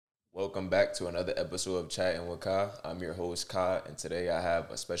Welcome back to another episode of Chatting with Ka. I'm your host, Ka, and today I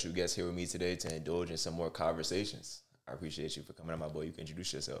have a special guest here with me today to indulge in some more conversations. I appreciate you for coming on, my boy. You can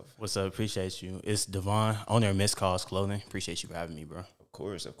introduce yourself. What's up? Appreciate you. It's Devon, owner of Miss Calls Clothing. Appreciate you for having me, bro. Of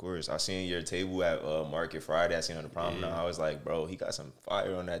course. I seen your table at Market Friday. I seen on the promenade. I was like, bro, he got some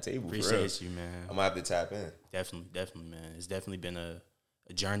fire on that table. Appreciate you, man. I'm going to have to tap in. Definitely, man. It's definitely been a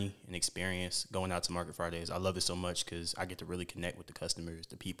journey, an experience going out to Market Fridays. I love it so much because I get to really connect with the customers,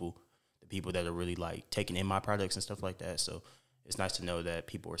 the people that are really like taking in my products and stuff like that. So it's nice to know that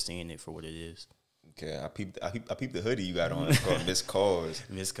people are seeing it for what it is. Okay, I peeped the hoodie you got on. It's called Miss Calls.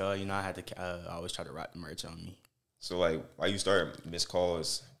 Miss Call, I had to I always try to rock the merch on me. So like, why you start Miss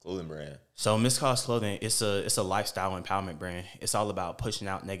Calls clothing brand? So Miss Calls Clothing, it's a lifestyle empowerment brand. It's all about pushing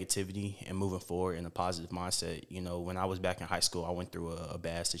out negativity and moving forward in a positive mindset. You know, when I was back in high school, I went through a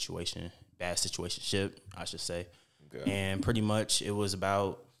bad situationship, I should say. Okay. And pretty much it was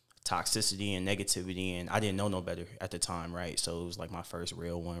about toxicity and negativity, and I didn't know no better at the time, right? So it was like my first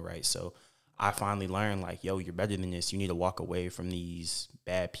real one, right? So I finally learned, like, yo, you're better than this. You need to walk away from these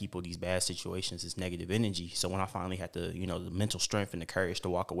bad people, these bad situations, this negative energy. So when I finally had the mental strength and the courage to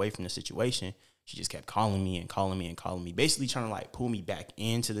walk away from the situation, she just kept calling me, basically trying to like pull me back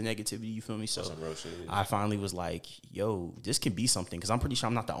into the negativity, you feel me? So I finally was like, yo, this can be something, because I'm pretty sure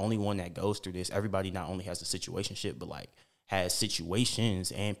I'm not the only one that goes through this. Everybody not only has a situationship, but like has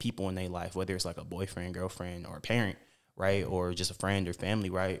situations and people in their life, whether it's like a boyfriend, girlfriend, or a parent, right? Or just a friend or family,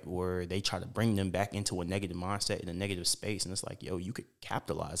 right? Where they try to bring them back into a negative mindset in a negative space. And it's like, yo, you could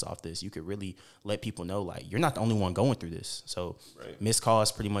capitalize off this. You could really let people know, like, you're not the only one going through this. So Miss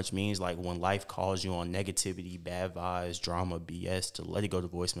Calls pretty much means like when life calls you on negativity, bad vibes, drama, BS, to let it go to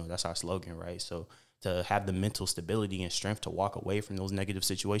voicemail. That's our slogan, right? So to have the mental stability and strength to walk away from those negative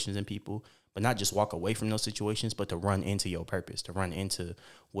situations and people, but not just walk away from those situations, but to run into your purpose, to run into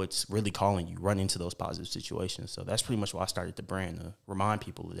what's really calling you, run into those positive situations. So that's pretty much why I started the brand, to remind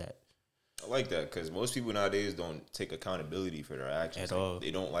people of that. I like that, because most people nowadays don't take accountability for their actions. At all. They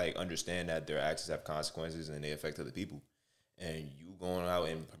don't like understand that their actions have consequences and they affect other people. And you going out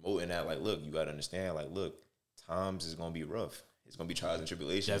and promoting that, like, look, you got to understand, like, look, times is going to be rough. It's going to be trials and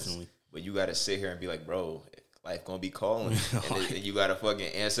tribulations. Definitely. But you got to sit here and be like, bro, life going to be calling. And you got to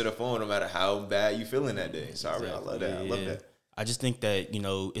fucking answer the phone no matter how bad you feeling that day. So I love that. I love that. I just think that,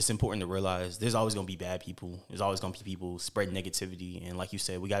 it's important to realize there's always going to be bad people. There's always going to be people spreading negativity. And like you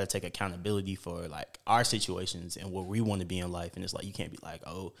said, we got to take accountability for like our situations and what we want to be in life. And it's like, you can't be like,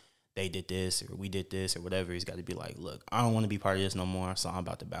 oh, they did this or we did this or whatever. It's got to be like, look, I don't want to be part of this no more, so I'm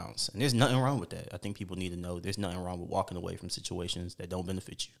about to bounce. And there's nothing wrong with that. I think people need to know there's nothing wrong with walking away from situations that don't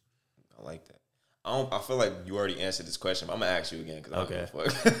benefit you. I like that. I feel like you already answered this question, but I'm going to ask you again, because I don't give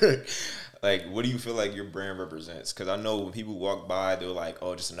a fuck. Like, what do you feel like your brand represents? Because I know when people walk by, they're like,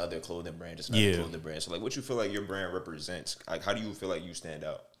 oh, just another clothing brand, clothing brand. So, like, what you feel like your brand represents? Like, how do you feel like you stand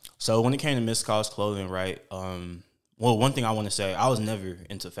out? So, when it came to Miss Calls Clothing, right, well, one thing I want to say, I was never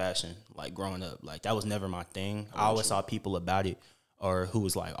into fashion, like, growing up. Like, that was never my thing. I always saw people about it, or who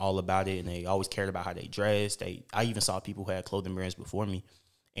was, like, all about it, and they always cared about how they dressed. I even saw people who had clothing brands before me.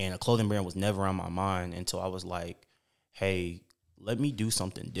 And a clothing brand was never on my mind until I was like, hey, let me do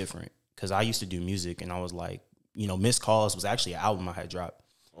something different. Because I used to do music, and I was like, Miss Calls was actually an album I had dropped.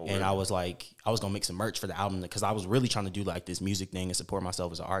 And I was like, I was going to make some merch for the album, because I was really trying to do like this music thing and support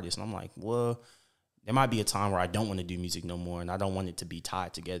myself as an artist. And I'm like, well, there might be a time where I don't want to do music no more, and I don't want it to be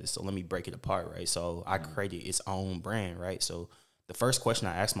tied together. So let me break it apart, right? So I created its own brand, right? So the first question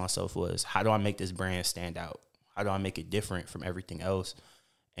I asked myself was, how do I make this brand stand out? How do I make it different from everything else?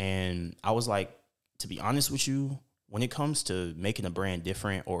 And I was like, to be honest with you, when it comes to making a brand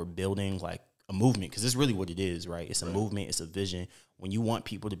different or building like a movement, because it's really what it is, right? It's a movement, it's a vision. When you want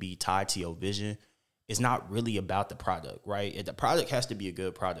people to be tied to your vision, it's not really about the product, right? The product has to be a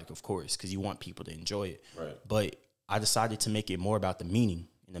good product, of course, because you want people to enjoy it. Right. But I decided to make it more about the meaning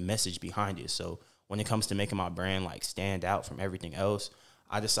and the message behind it. So when it comes to making my brand like stand out from everything else,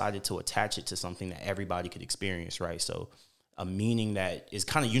 I decided to attach it to something that everybody could experience, right? So a meaning that is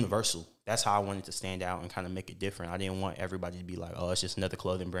kind of universal. That's how I wanted to stand out and kind of make it different. I didn't want everybody to be like, oh, it's just another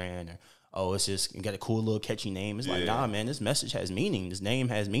clothing brand, or, oh, it's just got a cool little catchy name. It's like, nah, man, this message has meaning. This name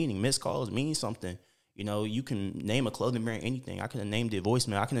has meaning. Miss Calls means something. You can name a clothing brand anything. I could have named it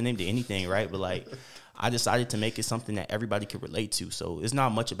voicemail. I could have named it anything, right? But like, I decided to make it something that everybody could relate to. So it's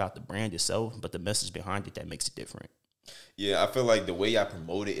not much about the brand itself, but the message behind it that makes it different. Yeah, I feel like the way I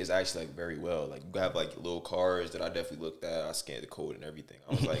promote it is actually like very well. Like you have like little cards that I definitely looked at. I scanned the code and everything.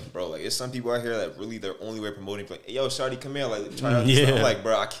 I was like, bro, like it's some people out here that really their only way of promoting like, hey, yo, Shawty, come here, like try out this stuff. I'm like,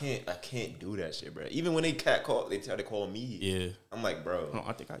 bro, I can't do that shit, bro. Even when they call, they try to call me. Yeah, I'm like, bro. Oh,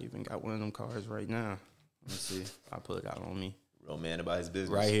 I think I even got one of them cards right now. Let's see. I put it out on me. Real man about his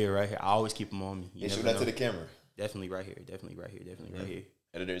business. Right here. I always keep them on me. You show that to the camera. Definitely right here. Definitely right here.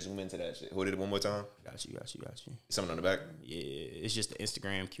 Editor, zoom into that shit. Hold it one more time. Got you. Something on the back? Yeah, it's just the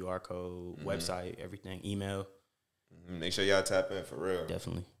Instagram, QR code, website, everything, email. Make sure y'all tap in for real.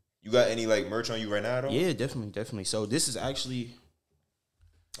 Definitely. You got any like merch on you right now, though? Yeah, definitely. So this is actually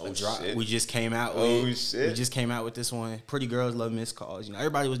a drop. Shit. We just came out with this one. Pretty girls love missed calls. You know,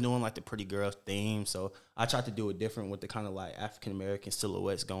 everybody was doing like the pretty girls theme, so I tried to do it different with the kind of like African American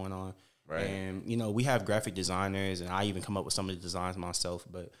silhouettes going on. Right. And, you know, we have graphic designers, and I even come up with some of the designs myself.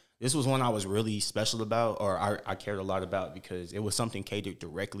 But this was one I was really special about, or I cared a lot about, because it was something catered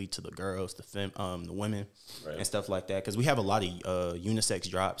directly to the girls, the women, and stuff like that. Because we have a lot of unisex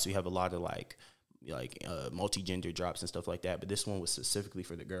drops. We have a lot of, like multi-gender drops and stuff like that. But this one was specifically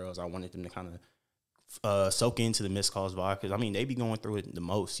for the girls. I wanted them to kind of soak into the missed calls vibe, because, I mean, they be going through it the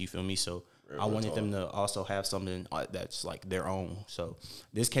most, you feel me? So I wanted them to also have something that's like their own. So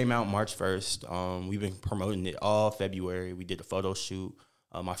this came out March 1st. We've been promoting it all February. We did a photo shoot.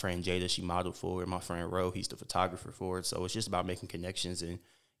 My friend Jada, she modeled for it. My friend Ro, he's the photographer for it. So it's just about making connections. And,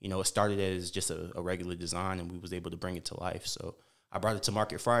 you know, it started as just a regular design, and we was able to bring it to life. So I brought it to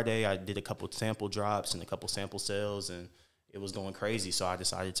Market Friday. I did a couple sample drops and a couple sample sales, and it was going crazy. So I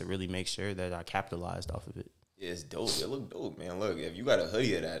decided to really make sure that I capitalized off of it. Yeah, it's dope. It look dope, man. Look, if you got a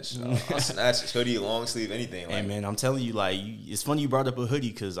hoodie of that, I'll snatch a hoodie, long sleeve, anything. Hey, man, I'm telling you, like, it's funny you brought up a hoodie,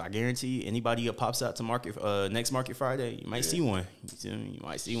 because I guarantee anybody that pops out to next Market Friday, you might see one. You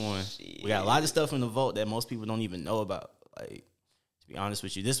might see one. Shit. We got a lot of stuff in the vault that most people don't even know about. Like, to be honest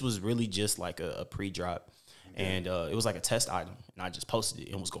with you, this was really just like a pre-drop. And it was like a test item, and I just posted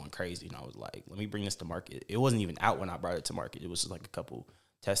it and was going crazy. And I was like, let me bring this to market. It wasn't even out when I brought it to market. It was just like a couple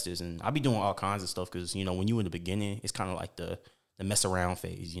testers, and I be doing all kinds of stuff, because, you know, when you in the beginning, it's kind of like the mess around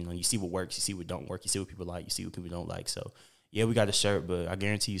phase. You know, you see what works, you see what don't work, you see what people like, you see what people don't like. So yeah, we got a shirt, but I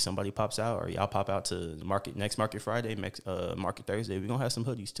guarantee you somebody pops out, or y'all pop out to the next Market Friday, Market Thursday, we're gonna have some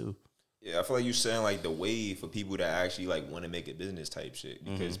hoodies too. Yeah, I feel like you're saying like the way for people that actually like want to make a business type shit,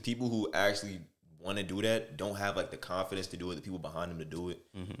 because people who actually want to do that don't have like the confidence to do it, the people behind them to do it.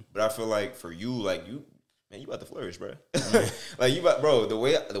 But I feel like for you, like man, you about to flourish, bro. Like bro, the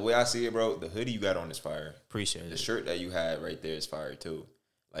way I see it, bro, the hoodie you got on is fire. Appreciate it. The shirt that you had right there is fire too.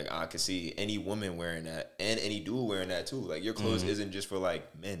 Like I could see any woman wearing that and any dude wearing that too. Like your clothes isn't just for like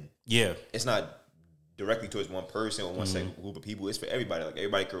men. Yeah. It's not directly towards one person or one second group of people. It's for everybody. Like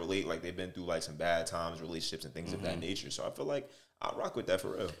everybody can relate. Like they've been through like some bad times, relationships and things of that nature. So I feel like I rock with that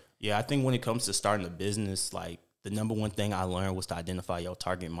for real. Yeah, I think when it comes to starting a business, like the number one thing I learned was to identify your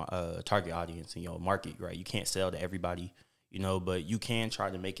target audience and your market, right? You can't sell to everybody, you know, but you can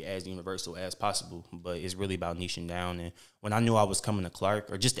try to make it as universal as possible. But it's really about niching down. And when I knew I was coming to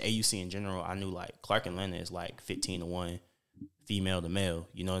Clark, or just the AUC in general, I knew like Clark Atlanta is like 15-1 female to male,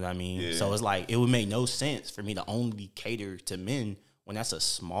 you know what I mean? Yeah. So it's like it would make no sense for me to only cater to men when that's a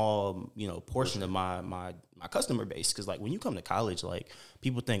small, you know, portion of my customer base. Because like when you come to college, like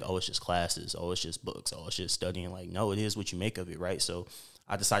people think, oh, it's just classes, oh, it's just books, oh, it's just studying. Like, no, it is what you make of it, right? So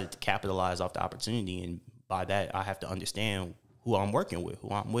I decided to capitalize off the opportunity, and by that I have to understand who I'm working with, who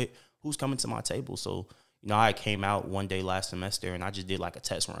I'm with, who's coming to my table. So, you know, I came out one day last semester and I just did like a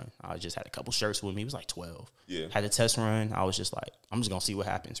test run. I just had a couple shirts with me. It was like 12. Yeah. Had a test run. I was just like, I'm just going to see what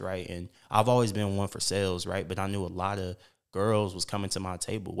happens, right? And I've always been one for sales, right? But I knew a lot of girls was coming to my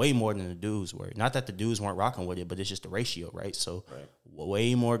table way more than the dudes were. Not that the dudes weren't rocking with it, but it's just the ratio, right? So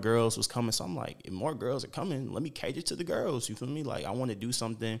way more girls was coming. So I'm like, if more girls are coming, let me cater to the girls. You feel me? Like I want to do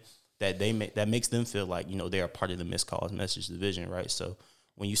something that that makes them feel like, you know, they're a part of the Missed Calls message division, right? So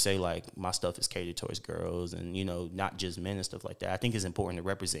when you say like my stuff is catered towards girls and, you know, not just men and stuff like that, I think it's important to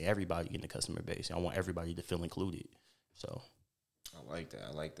represent everybody in the customer base. I want everybody to feel included. So I like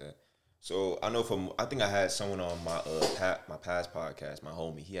that. So I know I think I had someone on my my past podcast, my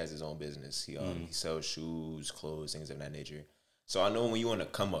homie. He has his own business. He sells shoes, clothes, things of that nature. So I know when you want to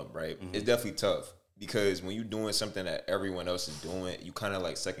come up, right, it's definitely tough because when you're doing something that everyone else is doing, you kind of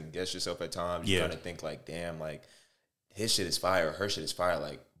like second guess yourself at times. You kind of think like, damn, like his shit is fire, her shit is fire.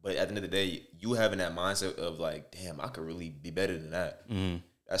 Like, but at the end of the day, you having that mindset of like, damn, I could really be better than that.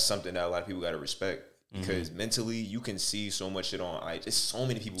 That's something that a lot of people got to respect. Because mentally, you can see so much shit on ice. There's so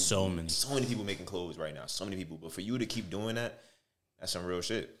many people. So many people making clothes right now. So many people. But for you to keep doing that, that's some real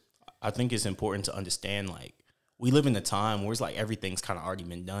shit. I think it's important to understand, like, we live in a time where it's like everything's kind of already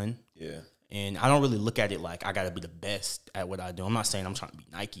been done. Yeah. And I don't really look at it like I got to be the best at what I do. I'm not saying I'm trying to be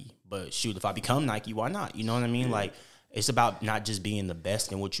Nike, but shoot, if I become Nike, why not? You know what I mean? Yeah. Like, it's about not just being the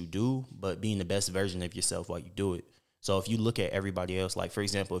best in what you do, but being the best version of yourself while you do it. So if you look at everybody else, like, for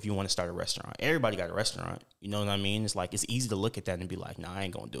example, if you want to start a restaurant, everybody got a restaurant. You know what I mean? It's like, it's easy to look at that and be like, nah, I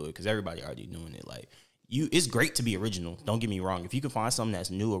ain't going to do it because everybody already doing it. Like, it's great to be original. Don't get me wrong. If you can find something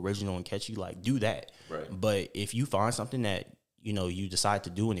that's new, original, and catchy, like, do that. Right. But if you find something that, you know, you decide to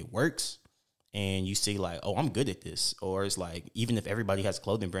do and it works, and you see like, oh, I'm good at this. Or it's like, even if everybody has a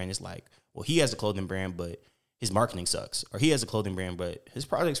clothing brand, it's like, well, he has a clothing brand, but his marketing sucks. Or he has a clothing brand, but his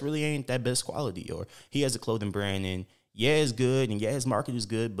products really ain't that best quality. Or he has a clothing brand and yeah, it's good. And yeah, his market is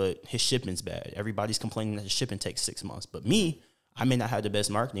good, but his shipping's bad. Everybody's complaining that the shipping takes 6 months. But me, I may not have the best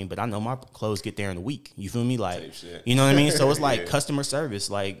marketing, but I know my clothes get there in a week. You feel me? Like, you know what I mean? So it's like customer service.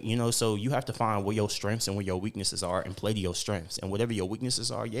 Like, you know, so you have to find where your strengths and where your weaknesses are and play to your strengths. And whatever your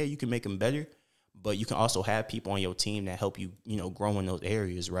weaknesses are, yeah, you can make them better. But you can also have people on your team that help you, you know, grow in those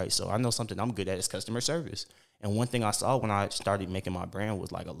areas, right? So I know something I'm good at is customer service. And one thing I saw when I started making my brand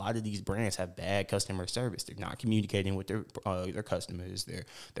was like a lot of these brands have bad customer service. They're not communicating with their customers. Their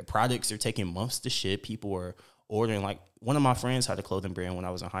products are taking months to ship. People are ordering. Like, one of my friends had a clothing brand when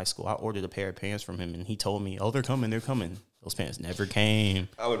I was in high school. I ordered a pair of pants from him, and he told me, oh, they're coming. Those pants never came.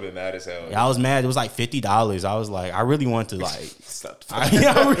 I would have been mad as hell. Yeah, I was mad. It was like $50. I was like, I really wanted to like. Stop. I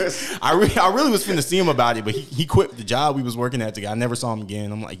really was finna see him about it, but he quit the job we was working at together. I never saw him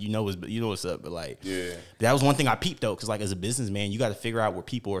again. I'm like, you know what's up, but like, yeah, that was one thing I peeped though, because like as a businessman, you got to figure out where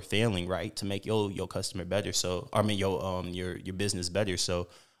people are failing, right, to make your customer better. So I mean your business better. So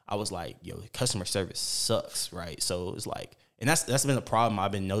I was like, yo, customer service sucks, right? So it's like. And that's been a problem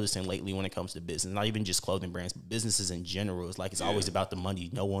I've been noticing lately when it comes to business. Not even just clothing brands, but businesses in general. It's like it's always about the money.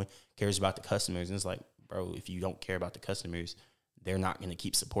 No one cares about the customers. And it's like, bro, if you don't care about the customers, they're not going to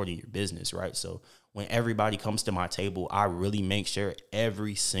keep supporting your business, right? So when everybody comes to my table, I really make sure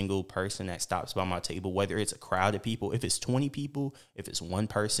every single person that stops by my table, whether it's a crowd of people, if it's 20 people, if it's one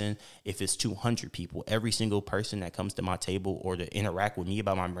person, if it's 200 people, every single person that comes to my table or to interact with me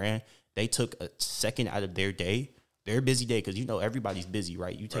about my brand, they took a second out of their day. Their busy day, because you know everybody's busy,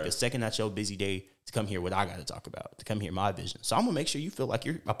 right? You take a second out your busy day to come hear what I got to talk about, to come hear my vision. So I'm going to make sure you feel like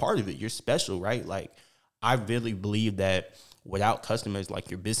you're a part of it. You're special, right? Like, I really believe that without customers,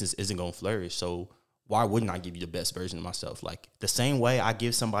 like, your business isn't going to flourish. So why wouldn't I give you the best version of myself? Like, the same way I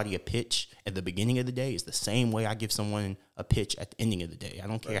give somebody a pitch at the beginning of the day is the same way I give someone a pitch at the ending of the day. I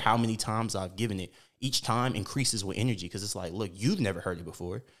don't care how many times I've given it. Each time increases with energy, because it's like, look, you've never heard it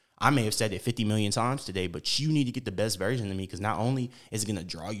before. I may have said it 50 million times today, but you need to get the best version of me, because not only is it going to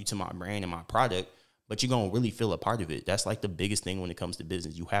draw you to my brand and my product, but you're going to really feel a part of it. That's like the biggest thing when it comes to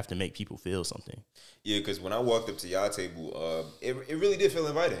business. You have to make people feel something. Yeah, because when I walked up to y'all table, it really did feel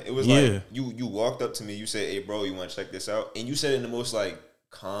inviting. It was like you walked up to me, you said, hey, bro, you want to check this out? And you said it in the most like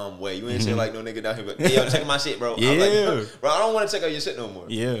calm way. You ain't say like no nigga down here, but hey, yo, check my shit, bro. Yeah. I'm like, bro, I don't want to check out your shit no more.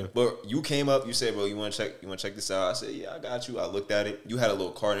 Yeah. But you came up, you said, bro, you want to check this out? I said, yeah, I got you. I looked at it. You had a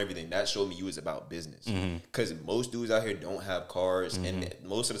little card and everything. That showed me you was about business. Because most dudes out here don't have cards, and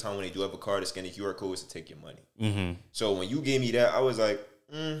most of the time when they do have a card, it's scanning QR codes to take your money. So when you gave me that, I was like,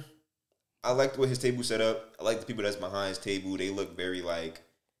 I like the way his table set up. I like the people that's behind his table. They look very like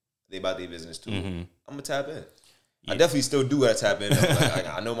they about their business too. I'm gonna tap in. Yeah. I definitely still do gotta tap in. Like,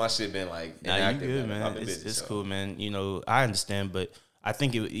 I know my shit been like inactive. You good, man. It's cool, man. You know, I understand, but I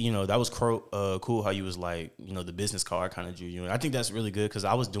think it. You know, that was cool how you was like, you know, the business card kind of drew you. And I think that's really good, because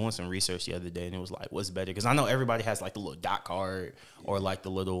I was doing some research the other day, and it was like, what's better? Because I know everybody has like the little dot card or like the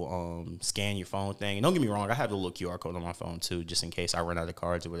little scan your phone thing. And don't get me wrong, I have the little QR code on my phone too, just in case I run out of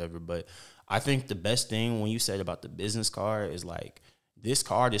cards or whatever. But I think the best thing when you said about the business card is like, this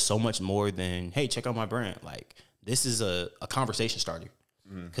card is so much more than, hey, check out my brand. Like, this is a conversation starter,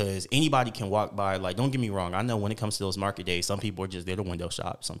 because anybody can walk by. Like, don't get me wrong. I know when it comes to those market days, some people are just there to window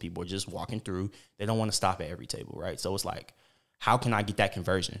shop. Some people are just walking through. They don't want to stop at every table, right? So it's like, how can I get that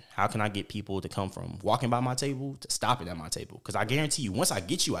conversion? How can I get people to come from walking by my table to stopping at my table? Because I guarantee you, once I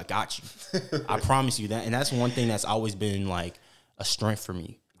get you, I got you. I promise you that. And that's one thing that's always been like a strength for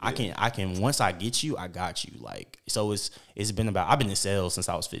me. Yeah. I can once I get you, I got you. Like, so it's been about, I've been in sales since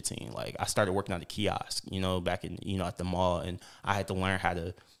I was 15. Like, I started working at a kiosk, you know, back in, you know, at the mall, and I had to learn how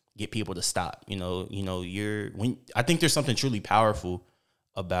to get people to stop. I think there's something truly powerful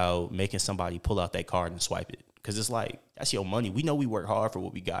about making somebody pull out that card and swipe it, because it's like, that's your money. We know we work hard for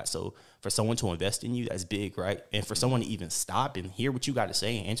what we got. So for someone to invest in you, that's big, right? And for someone to even stop and hear what you got to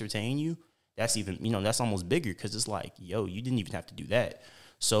say and entertain you, that's even, you know, that's almost bigger, because it's like, yo, you didn't even have to do that.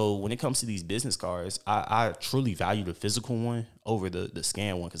 So when it comes to these business cards, I truly value the physical one over the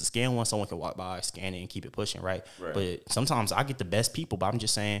scan one, because the scan one, someone can walk by, scan it, and keep it pushing, right? But sometimes I get the best people, but I'm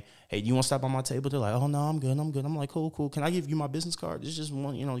just saying, hey, do you want to stop on my table? They're like, oh, no, I'm good. I'm like, cool. Can I give you my business card? This is just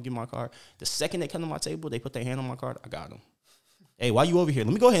one, give my card. The second they come to my table, they put their hand on my card, I got them. Hey, why you over here?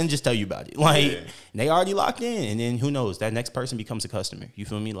 Let me go ahead and just tell you about it. Like, they already locked in, and then who knows? That next person becomes a customer. You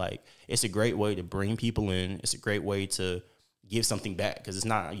feel me? Like, it's a great way to bring people in. It's a great way to give something back, because it's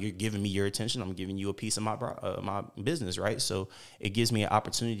not you're giving me your attention. I'm giving you a piece of my business, right? So it gives me an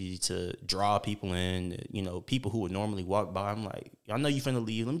opportunity to draw people in. People who would normally walk by. I'm like, I know you finna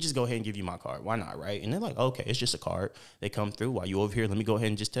leave. Let me just go ahead and give you my card. Why not, right? And they're like, okay, it's just a card. They come through. While you over here, let me go ahead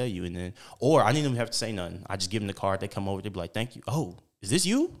and just tell you. And then, or I didn't even have to say nothing. I just give them the card. They come over. They be like, thank you. Oh, is this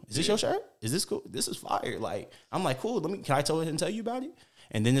you? Is this your shirt? Is this cool? This is fire. Like, I'm like, cool. Can I go ahead and tell you about it?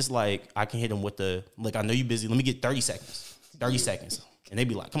 And then it's like, I can hit them with I know you busy. Let me get 30 seconds. 30 seconds. And they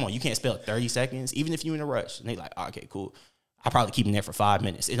be like, come on, you can't spell 30 seconds, even if you're in a rush. And they like, okay, cool. I probably keep them there for 5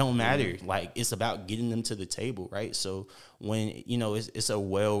 minutes. It don't matter. Like, it's about getting them to the table, right? So when, it's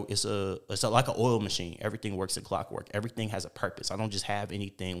like an oil machine. Everything works in clockwork. Everything has a purpose. I don't just have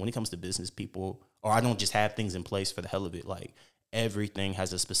anything. When it comes to business people, or I don't just have things in place for the hell of it. Like, everything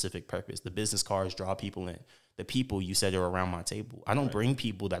has a specific purpose. The business cards draw people in. The people you said are around my table. I don't bring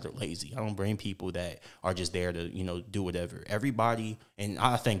people that are lazy. I don't bring people that are just there to, do whatever. Everybody, and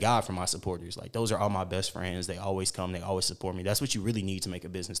I thank God for my supporters. Like, those are all my best friends. They always come. They always support me. That's what you really need to make a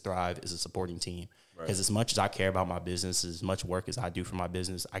business thrive, is a supporting team. Because as much as I care about my business, as much work as I do for my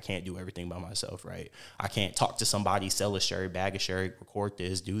business, I can't do everything by myself, right? I can't talk to somebody, sell a shirt, bag a shirt, record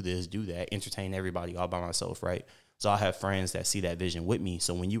this, do that, entertain everybody all by myself, right? So I have friends that see that vision with me.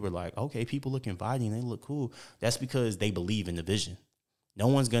 So when you were like, okay, people look inviting, they look cool, that's because they believe in the vision. No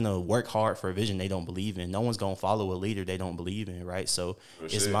one's going to work hard for a vision they don't believe in. No one's going to follow a leader they don't believe in, right? So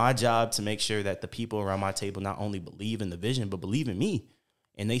it's my job to make sure that the people around my table not only believe in the vision, but believe in me.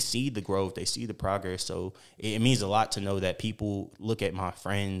 And they see the growth, they see the progress. So it means a lot to know that people look at my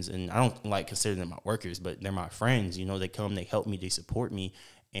friends, and I don't like consider them my workers, but they're my friends. They come, they help me, they support me.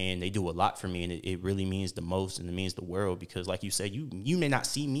 And they do a lot for me, and it really means the most, and it means the world, because like you said, you may not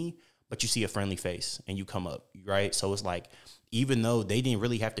see me, but you see a friendly face and you come up, right? So it's like, even though they didn't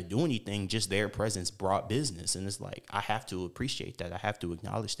really have to do anything, just their presence brought business. And it's like, I have to appreciate that. I have to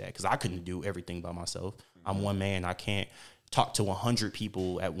acknowledge that, because I couldn't do everything by myself. I'm one man. I can't talk to 100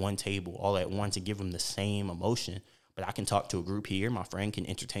 people at one table all at once and give them the same emotion. But I can talk to a group here. My friend can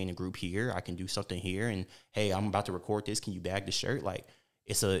entertain a group here. I can do something here. And, hey, I'm about to record this. Can you bag the shirt? Like,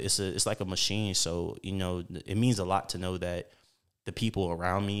 it's like a machine. So, it means a lot to know that the people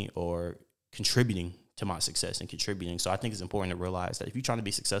around me are contributing to my success and contributing. So I think it's important to realize that if you're trying to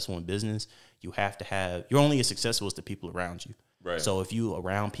be successful in business, you're only as successful as the people around you. Right. So if you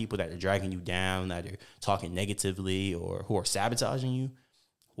around people that are dragging you down, that are talking negatively, or who are sabotaging you,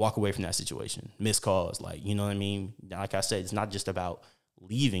 walk away from that situation. Missed calls. Like, you know what I mean? Like I said, it's not just about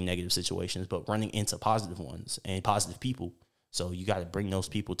leaving negative situations, but running into positive ones and positive people. So you got to bring those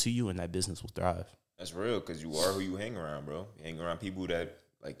people to you, and that business will thrive. That's real, because you are who you hang around, bro. You hang around people that,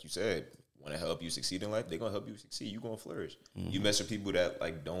 like you said, want to help you succeed in life. They're going to help you succeed. You're going to flourish. You mess with people that,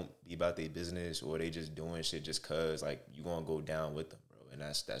 like, don't be about their business, or they just doing shit just because, like, you're going to go down with them, bro. And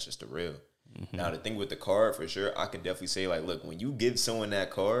that's just the real. Now, the thing with the card, for sure, I can definitely say, like, look, when you give someone that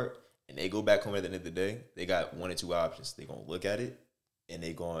card and they go back home at the end of the day, they got one or two options. They're going to look at it and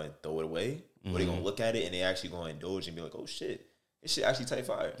they going to throw it away, or they're going to look at it and they actually going to indulge and be like, oh, shit. This shit actually type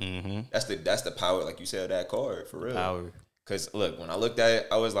fire. That's the power, like you said, of that card, for real. Power. Because, look, when I looked at it,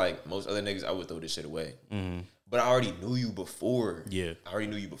 I was like, most other niggas, I would throw this shit away. But I already knew you before. Yeah. I already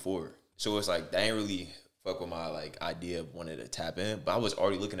knew you before. So it's like, that ain't really fuck with my, like, idea of wanting to tap in. But I was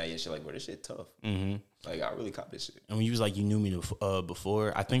already looking at your shit like, bro, this shit tough. Like, I really caught this shit. And when you was like, you knew me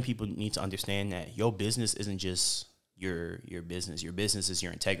before, I think people need to understand that your business isn't just your business. Your business is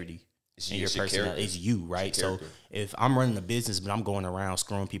your integrity. And your personality is you, right? So if I'm running a business, but I'm going around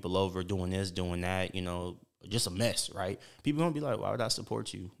screwing people over, doing this, doing that, just a mess, right? People gonna be like, why would I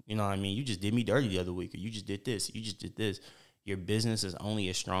support you? You know what I mean? You just did me dirty the other week, or you just did this, you just did this. Your business is only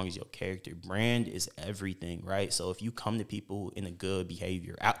as strong as your character. Brand is everything, right? So if you come to people in a good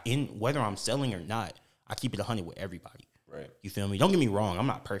behavior, whether I'm selling or not, I keep it 100 with everybody. Right. You feel me? Don't get me wrong. I'm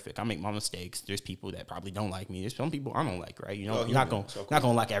not perfect. I make my mistakes. There's people that probably don't like me. There's some people I don't like, right? You're not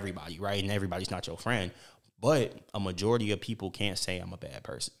gonna like everybody, right? And everybody's not your friend. But a majority of people can't say I'm a bad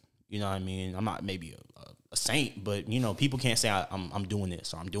person. You know what I mean? I'm not maybe a saint, but, you know, people can't say I'm doing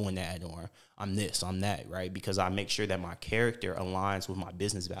this or I'm doing that or I'm this, I'm that, right? Because I make sure that my character aligns with my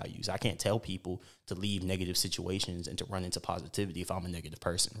business values. I can't tell people to leave negative situations and to run into positivity if I'm a negative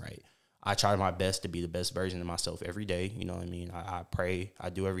person, right? I try my best to be the best version of myself every day. You know what I mean? I pray. I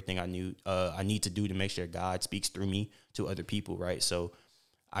do everything I need to do to make sure God speaks through me to other people, right? So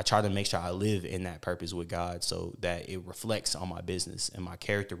I try to make sure I live in that purpose with God so that it reflects on my business and my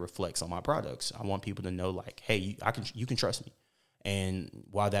character reflects on my products. I want people to know, like, hey, you can trust me. And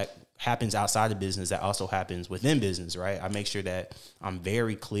while that happens outside of business, that also happens within business, right? I make sure that I'm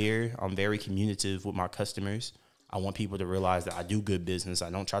very clear. I'm very communicative with my customers. I want people to realize that I do good business.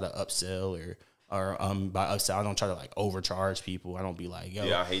 I don't try to upsell or by upsell, I don't try to like overcharge people. I don't be like, yo.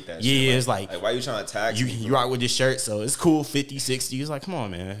 Yeah, I hate that shit. Like, it's like why are you trying to tax me? You rock with this shirt, so it's cool, 50, 60. It's like, come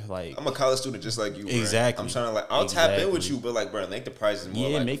on, man. Like, I'm a college student just like you, bro. Exactly. I'm trying to like, I'll tap in with you, but like, bro, make the prices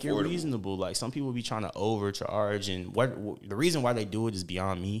more like make affordable. it reasonable. Like, some people be trying to overcharge, and what the reason why they do it is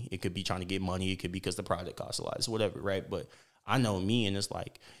beyond me. It could be trying to get money. It could be because the product costs a lot. It's whatever, right? But I know me, and it's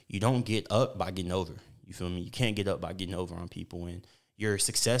like, you don't get up by getting over. You feel me? You can't get up by getting over on people, and your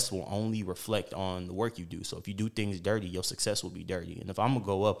success will only reflect on the work you do. So if you do things dirty, your success will be dirty. And if I'm gonna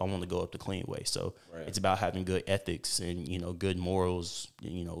go up, I want to go up the clean way. So It's about having good ethics and, you know, good morals,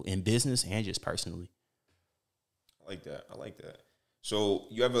 you know, in business and just personally. I like that. So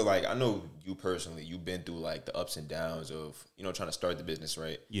you ever like, I know you personally, you've been through like the ups and downs of, you know, trying to start the business,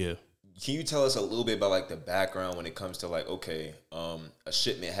 right? Yeah. Can you tell us a little bit about like the background when it comes to like, okay, a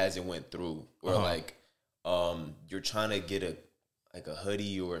shipment hasn't went through, or like you're trying to get a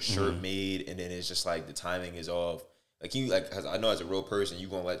hoodie or a shirt made, and then it's just like the timing is off. Like, you like, I know as a real person, you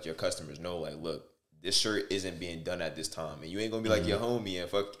gonna let your customers know, like, look, this shirt isn't being done at this time, and you ain't gonna be like your homie and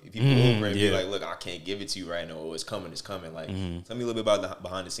fuck people over and be like, look, I can't give it to you right now. Oh, it's coming. Like, tell me a little bit about the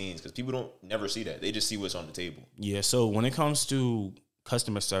behind the scenes, because people don't never see that. They just see what's on the table. Yeah. So when it comes to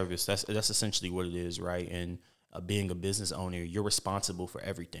customer service, that's essentially what it is, right? And being a business owner, you're responsible for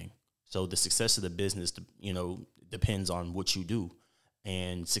everything. So the success of the business, you know, depends on what you do.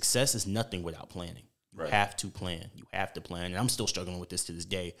 And success is nothing without planning. You have to plan. You have to plan. And I'm still struggling with this to this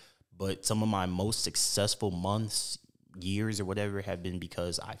day. But some of my most successful months, years, or whatever have been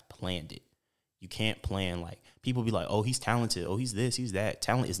because I've planned it. You can't plan. Like, people be like, oh, he's talented. Oh, he's this, he's that.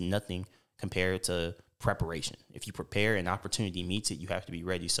 Talent is nothing compared to preparation. If you prepare and opportunity meets it, you have to be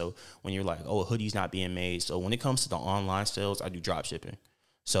ready. So when you're like, oh, a hoodie's not being made. So when it comes to the online sales, I do drop shipping.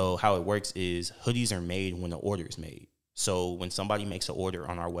 So how it works is hoodies are made when the order is made. So when somebody makes an order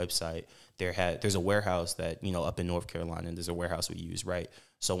on our website, there's a warehouse that, you know, up in North Carolina, and there's a warehouse we use, right?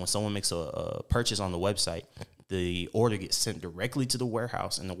 So when someone makes a purchase on the website, the order gets sent directly to the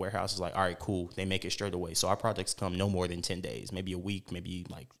warehouse, and the warehouse is like, all right, cool. They make it straight away. So our products come no more than 10 days, maybe a week, maybe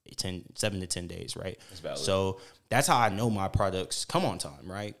like 7 to 10 days, right? So that's how I know my products come on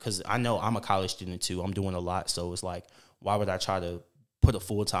time, right? Because I know I'm a college student too. I'm doing a lot. So it's like, why would I try to put a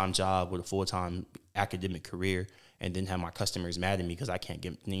full-time job with a full-time academic career and then have my customers mad at me because I can't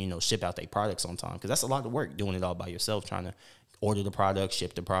get, you know, ship out their products on time? Because that's a lot of work, doing it all by yourself, trying to order the products,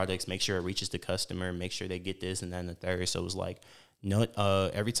 ship the products, make sure it reaches the customer, make sure they get this and then the third. So it's like, no,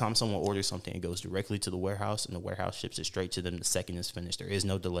 every time someone orders something, it goes directly to the warehouse, and the warehouse ships it straight to them the second it's finished. There is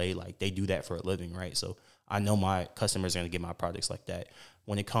no delay. Like, they do that for a living, right? So I know my customers are going to get my products like that.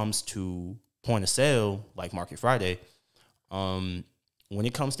 When it comes to point of sale, like Market Friday, when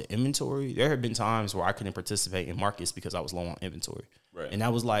it comes to inventory, there have been times where I couldn't participate in markets because I was low on inventory. Right. And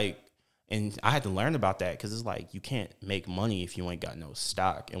that was like, and I had to learn about that, because it's like, you can't make money if you ain't got no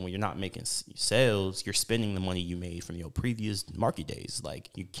stock. And when you're not making sales, you're spending the money you made from your previous market days. Like,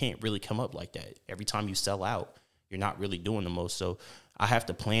 you can't really come up like that. Every time you sell out, you're not really doing the most. So I have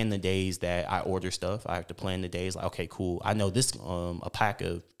to plan the days that I order stuff. I have to plan the days like, okay, cool. I know this, a pack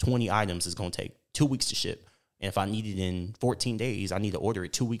of 20 items is going to take 2 weeks to ship. And if I need it in 14 days, I need to order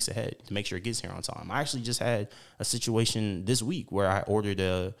it 2 weeks ahead to make sure it gets here on time. I actually just had a situation this week where I ordered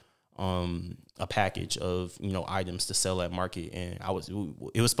a package of, you know, items to sell at market, and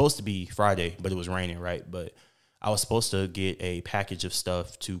it was supposed to be Friday, but it was raining, right? But I was supposed to get a package of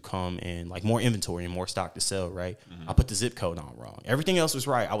stuff to come and like more inventory and more stock to sell, right? I put the zip code on wrong. Everything else was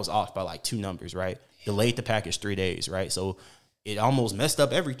right. I was off by like 2 numbers, right? Delayed the package 3 days, right? So it almost messed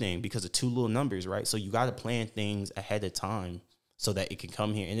up everything because of 2 little numbers, right? So you got to plan things ahead of time so that it can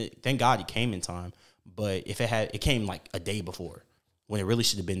come here. And thank God it came in time. But if it came like a day before, when it really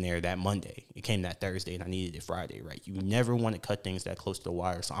should have been there that Monday. It came that Thursday, and I needed it Friday, right? You never want to cut things that close to the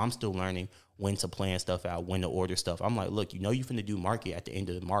wire. So I'm still learning when to plan stuff out, when to order stuff. I'm like, look, you know you're finna do market at the end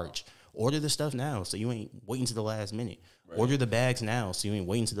of March Order the stuff now so you ain't waiting to the last minute. Right. Order the bags now so you ain't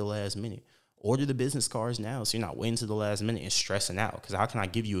waiting to the last minute. Order the business cards now so you're not waiting to the last minute and stressing out. Because how can I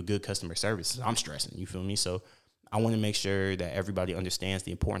give you a good customer service? I'm stressing, you feel me? So I want to make sure that everybody understands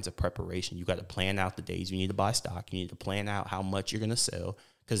the importance of preparation. You got to plan out the days you need to buy stock. You need to plan out how much you're going to sell.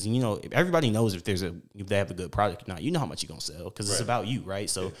 Because, you know, everybody knows if they have a good product or not. You know how much you're going to sell because it's about you, right?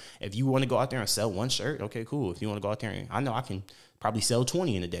 So if you want to go out there and sell one shirt, okay, cool. If you want to go out there and I know I can probably sell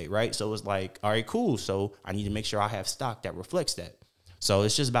 20 in a day, right? So it's like, all right, cool. So I need to make sure I have stock that reflects that. So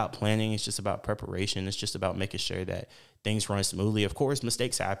it's just about planning. It's just about preparation. It's just about making sure that things run smoothly. Of course,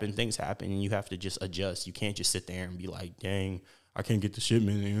 mistakes happen. Things happen. And you have to just adjust. You can't just sit there and be like, dang, I can't get the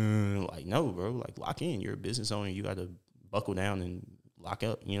shipment. Like, no, bro. Like, lock in. You're a business owner. You got to buckle down and lock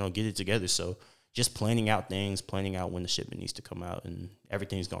up, you know, get it together. So just planning out things, planning out when the shipment needs to come out, and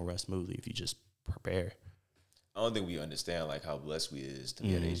everything's going to run smoothly if you just prepare. I don't think we understand like how blessed we is to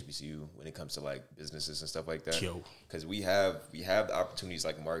be at HBCU when it comes to like businesses and stuff like that. Because we have the opportunities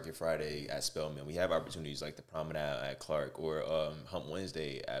like Market Friday at Spelman. We have opportunities like the Promenade at Clark or Hump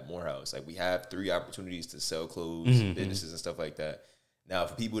Wednesday at Morehouse. Like we have 3 opportunities to sell clothes, businesses and stuff like that. Now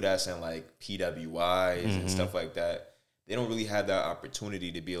for people that's in like PWIs and stuff like that, they don't really have that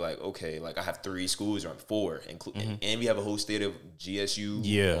opportunity to be like, okay, like I have 3 schools or 4, and we have a whole state of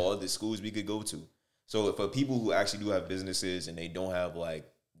GSU, all the schools we could go to. So for people who actually do have businesses and they don't have like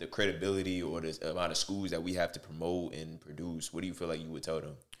the credibility or the amount of schools that we have to promote and produce, what do you feel like you would tell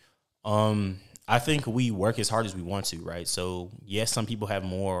them? I think we work as hard as we want to, right? So yes, some people have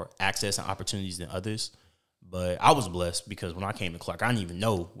more access and opportunities than others, but I was blessed because when I came to Clark, I didn't even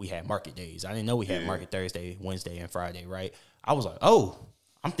know we had market days. I didn't know we had market Thursday, Wednesday, and Friday, right? I was like, oh,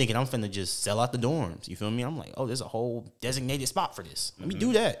 I'm thinking I'm finna just sell out the dorms. You feel me? I'm like, oh, there's a whole designated spot for this. Let me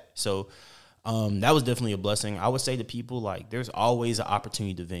do that. So that was definitely a blessing. I would say to people, like, there's always an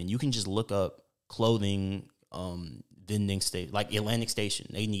opportunity to vend. You can just look up clothing vending state, like Atlantic Station.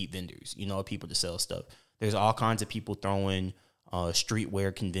 They need vendors, you know, people to sell stuff. There's all kinds of people throwing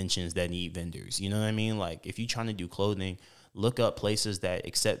streetwear conventions that need vendors. You know what I mean? Like, if you're trying to do clothing, look up places that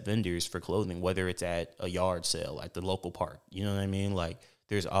accept vendors for clothing, whether it's at a yard sale at the local park. You know what I mean? Like,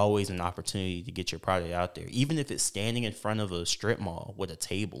 there's always an opportunity to get your product out there. Even if it's standing in front of a strip mall with a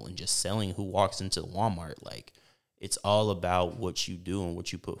table and just selling who walks into Walmart, like, it's all about what you do and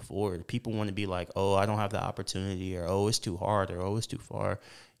what you put forward. People want to be like, oh, I don't have the opportunity, or oh, it's too hard, or oh, it's too far.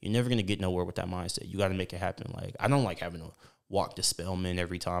 You're never going to get nowhere with that mindset. You got to make it happen. Like, I don't like having to walk to Spelman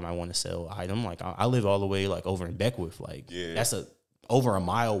every time I want to sell an item. Like, I live all the way, like, over in Beckwith. Like, that's over a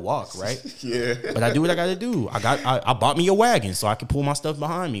mile walk, right? But I do what I got to do. I bought me a wagon so I can pull my stuff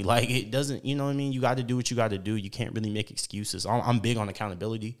behind me. Like, it doesn't, you know what I mean? You got to do what you got to do. You can't really make excuses. I'm big on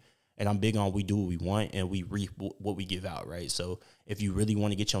accountability, and I'm big on we do what we want and we reap what we give out, right? So if you really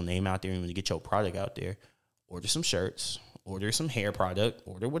want to get your name out there and want to get your product out there, order some shirts, order some hair product,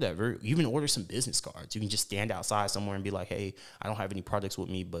 order whatever, even order some business cards. You can just stand outside somewhere and be like, hey, I don't have any products with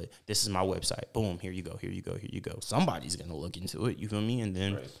me, but this is my website. Boom, here you go, here you go, here you go. Somebody's going to look into it, you feel me? And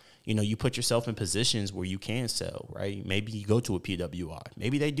then, you know, you put yourself in positions where you can sell, right? Maybe you go to a PWI.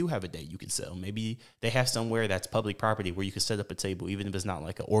 Maybe they do have a day you can sell. Maybe they have somewhere that's public property where you can set up a table, even if it's not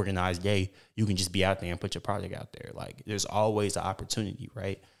like an organized day. You can just be out there and put your product out there. Like, there's always an opportunity,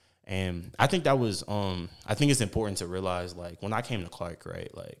 right? And I think that was, I think it's important to realize, like, when I came to Clark, right,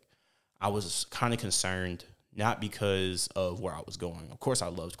 like, I was kind of concerned, not because of where I was going. Of course, I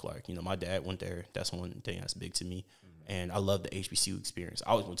loved Clark. You know, my dad went there. That's one thing that's big to me. And I love the HBCU experience. I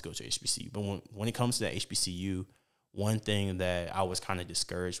always want to go to HBCU. But when it comes to the HBCU, one thing that I was kind of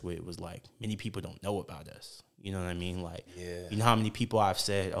discouraged with was, like, many people don't know about us. You know what I mean? Like, you know how many people I've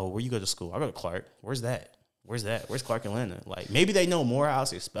said, oh, where you go to school? I go to Clark. Where's that? Where's that? Where's Clark Atlanta? Like, maybe they know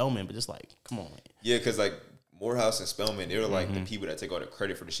Morehouse or Spelman, but it's like, come on, man. Yeah, because, like, Morehouse and Spelman, they're like the people that take all the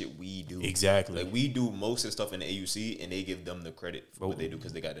credit for the shit we do. Exactly. Like, we do most of the stuff in the AUC, and they give them the credit for what they do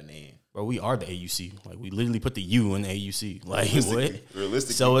because they got the name. Bro, we are the AUC. Like, we literally put the U in the AUC. Like,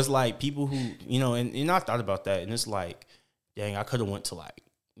 Realistically. So it's like people who, you know, and I thought about that, and it's like, dang, I could have went to, like,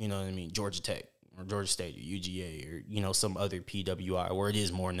 you know what I mean, Georgia Tech or Georgia State or UGA or, you know, some other PWI where it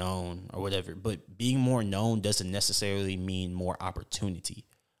is more known or whatever. But being more known doesn't necessarily mean more opportunity.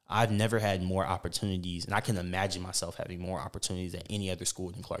 I've never had more opportunities, and I can imagine myself having more opportunities at any other school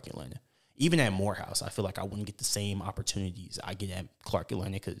than Clark Atlanta. Even at Morehouse, I feel like I wouldn't get the same opportunities I get at Clark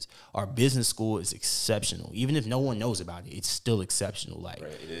Atlanta because our business school is exceptional. Even if no one knows about it, it's still exceptional. Like,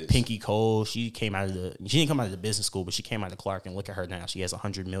 Pinky Cole, she didn't come out of the business school, but she came out of Clark, and look at her now. She has a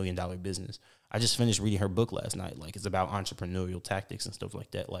 $100 million business. I just finished reading her book last night. Like, it's about entrepreneurial tactics and stuff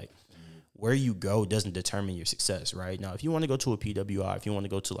like that. Like, where you go doesn't determine your success, right? Now, if you want to go to a PWI, if you want to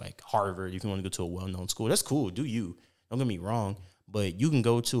go to like Harvard, if you want to go to a well-known school, that's cool. Do you? Don't get me wrong. But you can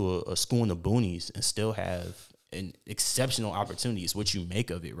go to a school in the boonies and still have an exceptional opportunity. It's what you make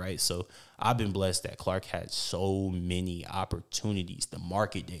of it, right? So I've been blessed that Clark had so many opportunities. The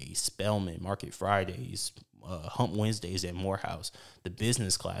market days, Spelman, Market Fridays, Hump Wednesdays at Morehouse, the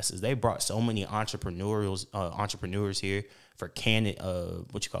business classes. They brought so many entrepreneurs here for candid,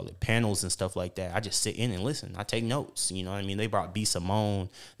 panels and stuff like that. I just sit in and listen. I take notes. You know what I mean? They brought B. Simone.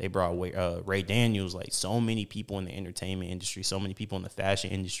 They brought Ray Daniels. Like so many people in the entertainment industry, so many people in the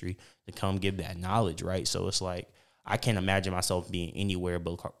fashion industry to come give that knowledge, right? So it's like, I can't imagine myself being anywhere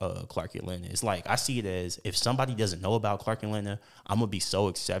but Clark Atlanta. It's like, I see it as if somebody doesn't know about Clark Atlanta, I'm going to be so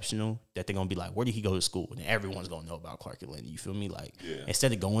exceptional that they're going to be like, where did he go to school? And everyone's going to know about Clark Atlanta. You feel me? Like,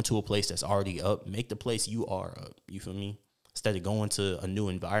 instead of going to a place that's already up, make the place you are up. You feel me? Instead of going to a new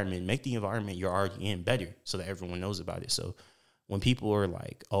environment, make the environment you're already in better so that everyone knows about it. So when people are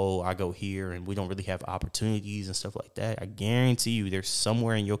like, oh, I go here and we don't really have opportunities and stuff like that, I guarantee you there's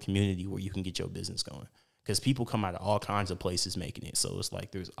somewhere in your community where you can get your business going. Because people come out of all kinds of places making it. So it's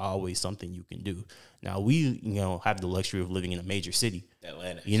like there's always something you can do. Now, we, have the luxury of living in a major city.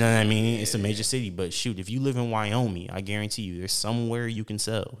 Atlanta. You know what I mean? Yeah. It's a major city. But shoot, if you live in Wyoming, I guarantee you there's somewhere you can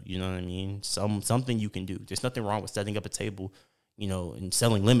sell. You know what I mean? Something you can do. There's nothing wrong with setting up a table, and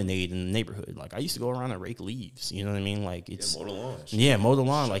selling lemonade in the neighborhood. Like, I used to go around and rake leaves. You know what I mean? Like, it's... mow the lawn. Yeah, mow the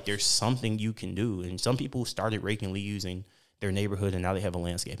lawn. Like, there's something you can do. And some people started raking leaves in their neighborhood, and now they have a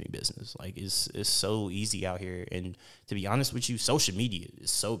landscaping business. Like, it's so easy out here. And to be honest with you, social media is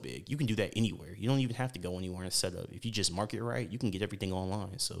so big. You can do that anywhere. You don't even have to go anywhere and set up. If you just market right, you can get everything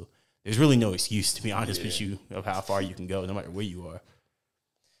online. So there's really no excuse, to be honest with you, of how far you can go, no matter where you are.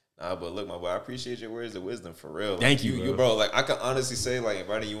 Nah, but look, my boy, I appreciate your words of wisdom, for real. Thank you, bro. Like, I can honestly say, like,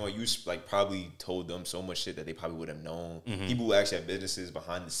 inviting you on, you like probably told them so much shit that they probably would have known. Mm-hmm. People who actually have businesses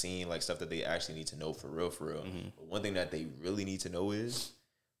behind the scene, like stuff that they actually need to know for real, for real. Mm-hmm. But one thing that they really need to know is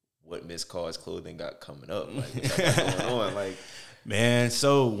what Miss Cars Clothing got coming up. Like, what got going on? Like, man,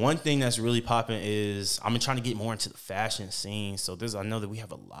 so one thing that's really popping is I'm trying to get more into the fashion scene. So I know that we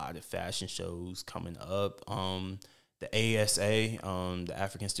have a lot of fashion shows coming up. The ASA, the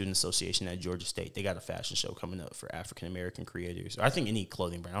African Student Association at Georgia State, they got a fashion show coming up for African-American creators. Or I think any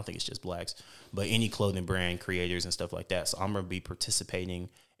clothing brand. I don't think it's just blacks, but any clothing brand creators and stuff like that. So I'm going to be participating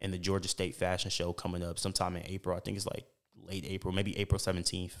in the Georgia State fashion show coming up sometime in April. I think it's like late April, maybe April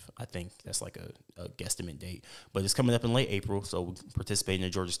 17th. I think that's like a guesstimate date. But it's coming up in late April, so we're participating in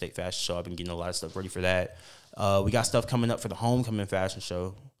the Georgia State fashion show. I've been getting a lot of stuff ready for that. We got stuff coming up for the homecoming fashion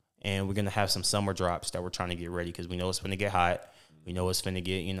show. And we're going to have some summer drops that we're trying to get ready because we know it's going to get hot. We know it's going to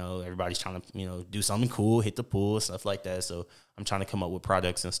get, everybody's trying to, do something cool, hit the pool, stuff like that. So I'm trying to come up with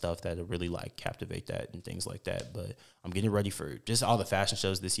products and stuff that will really, like, captivate that and things like that. But I'm getting ready for just all the fashion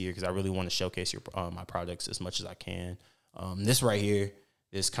shows this year because I really want to showcase my products as much as I can. This right here,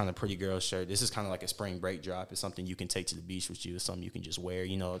 this kind of pretty girl shirt, this is kind of like a spring break drop. It's something you can take to the beach with you. It's something you can just wear.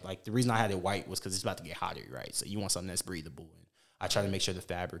 Like, the reason I had it white was because it's about to get hotter, right? So you want something that's breathable. I try to make sure the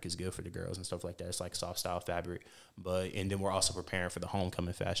fabric is good for the girls and stuff like that. It's like soft style fabric. And then we're also preparing for the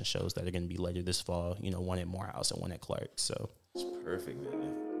homecoming fashion shows that are going to be later this fall, one at Morehouse and one at Clark. So it's perfect,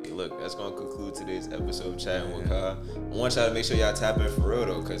 man. Hey, look, that's going to conclude today's episode chatting with Kai. I want y'all to make sure y'all tap in for real,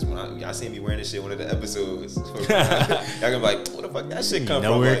 though, because when y'all see me wearing this shit one of the episodes, y'all going to be like, what the fuck that shit come from? You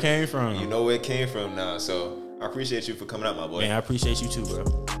know where it came from. You know where it came from now. So I appreciate you for coming out, my boy. Man, I appreciate you too, bro.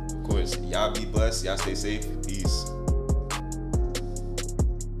 Of course. Y'all be blessed. Y'all stay safe. Peace.